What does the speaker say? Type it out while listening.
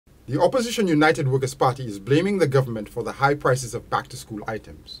The opposition United Workers' Party is blaming the government for the high prices of back-to-school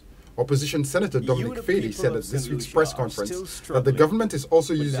items. Opposition Senator Dominic Fady said at this week's press conference that the government is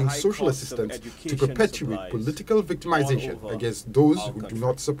also using social assistance to perpetuate political victimization against those who do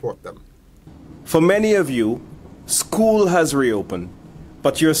not support them. For many of you, school has reopened,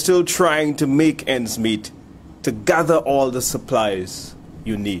 but you're still trying to make ends meet to gather all the supplies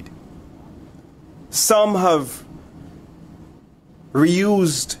you need. Some have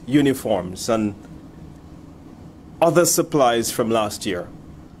reused uniforms and other supplies from last year,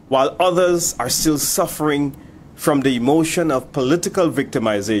 while others are still suffering from the emotion of political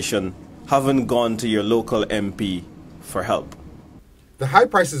victimization, haven't gone to your local MP for help. The high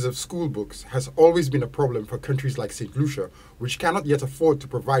prices of school books has always been a problem for countries like St. Lucia, which cannot yet afford to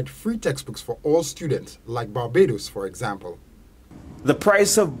provide free textbooks for all students, like Barbados, for example. The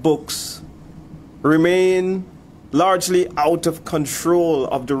price of books remain largely out of control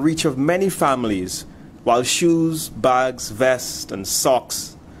of the reach of many families, while shoes, bags, vests, and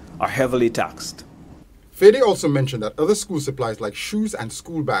socks are heavily taxed. Fady also mentioned that other school supplies like shoes and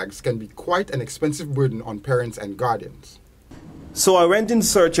school bags can be quite an expensive burden on parents and guardians. So I went in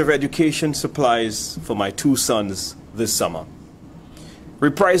search of education supplies for my two sons this summer. We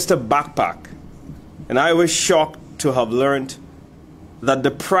priced a backpack, and I was shocked to have learned that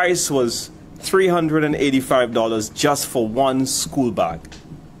the price was $385 just for one school bag.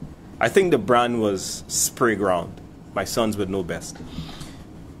 I think the brand was Spray Ground. My sons would know best.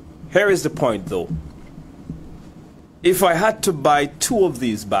 Here is the point though. If I had to buy two of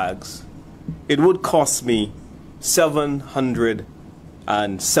these bags, it would cost me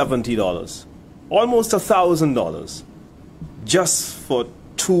 $770, almost $1,000, just for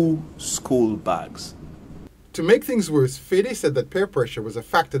two school bags. To make things worse, Fady said that peer pressure was a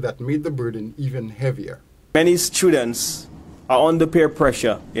factor that made the burden even heavier. Many students are under peer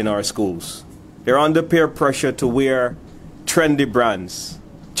pressure in our schools. They're under peer pressure to wear trendy brands,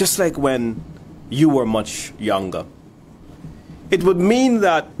 just like when you were much younger. It would mean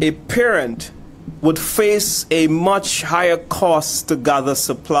that a parent would face a much higher cost to gather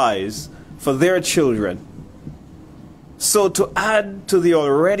supplies for their children. So to add to the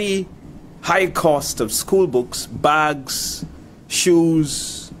already high cost of school books, bags,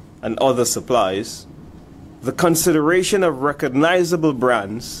 shoes, and other supplies, the consideration of recognizable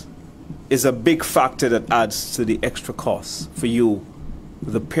brands is a big factor that adds to the extra costs for you,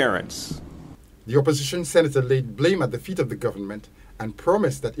 the parents. The opposition senator laid blame at the feet of the government and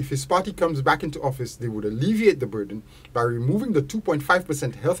promised that if his party comes back into office, they would alleviate the burden by removing the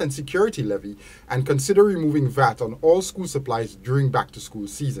 2.5% health and security levy and consider removing VAT on all school supplies during back-to-school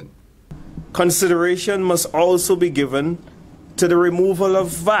season. Consideration must also be given to the removal of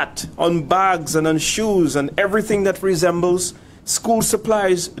VAT on bags and on shoes and everything that resembles school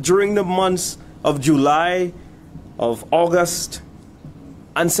supplies during the months of July, of August,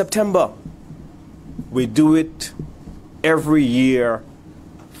 and September. We do it every year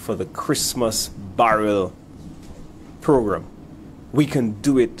for the Christmas barrel program. We can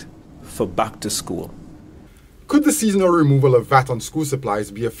do it for back to school. Could the seasonal removal of VAT on school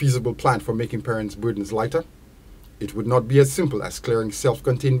supplies be a feasible plan for making parents' burdens lighter? It would not be as simple as clearing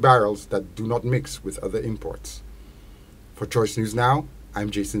self-contained barrels that do not mix with other imports. For Choice News Now, I'm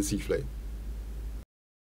Jason Seaflay.